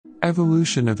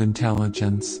Evolution of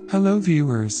intelligence. Hello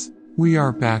viewers, we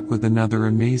are back with another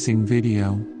amazing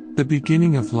video. The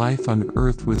beginning of life on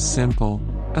Earth was simple,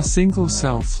 a single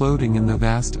cell floating in the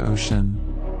vast ocean.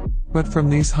 But from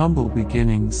these humble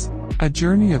beginnings, a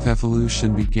journey of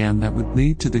evolution began that would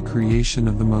lead to the creation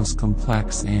of the most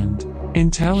complex and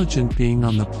intelligent being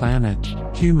on the planet,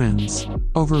 humans.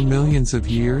 Over millions of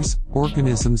years,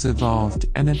 organisms evolved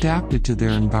and adapted to their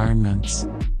environments.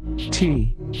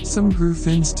 Some grew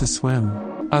fins to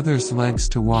swim, others legs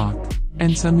to walk,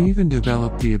 and some even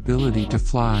developed the ability to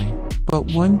fly.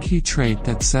 But one key trait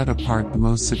that set apart the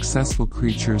most successful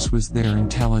creatures was their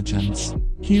intelligence.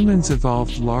 Humans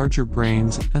evolved larger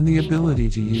brains and the ability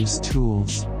to use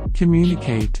tools,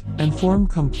 communicate, and form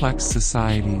complex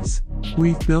societies.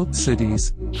 We've built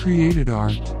cities, created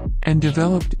art, and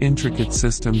developed intricate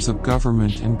systems of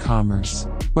government and commerce.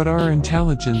 But our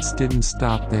intelligence didn't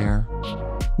stop there.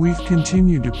 We've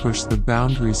continued to push the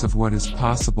boundaries of what is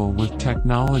possible with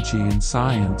technology and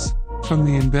science, from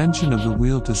the invention of the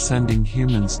wheel to sending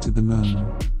humans to the moon.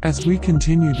 As we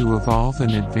continue to evolve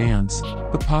and advance,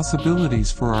 the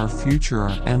possibilities for our future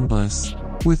are endless.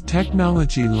 With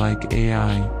technology like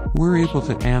AI, we're able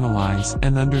to analyze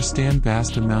and understand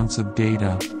vast amounts of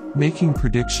data, making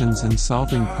predictions and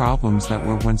solving problems that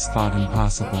were once thought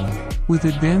impossible. With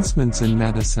advancements in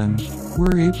medicine,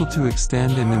 we're able to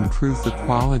extend and improve the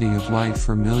quality of life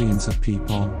for millions of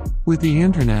people. With the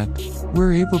internet,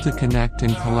 we're able to connect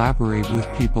and collaborate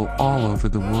with people all over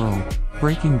the world,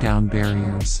 breaking down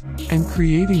barriers and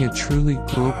creating a truly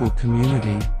global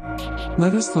community.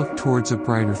 Let us look towards a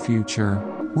brighter future,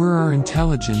 where our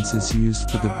intelligence is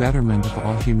used for the betterment of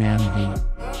all humanity.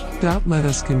 Let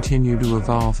us continue to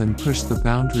evolve and push the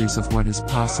boundaries of what is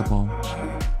possible.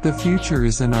 The future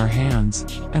is in our hands,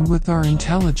 and with our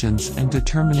intelligence and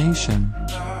determination,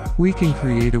 we can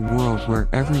create a world where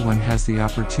everyone has the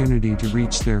opportunity to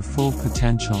reach their full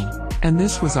potential. And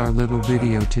this was our little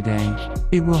video today.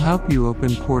 It will help you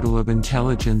open portal of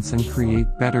intelligence and create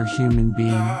better human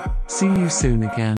being. See you soon again.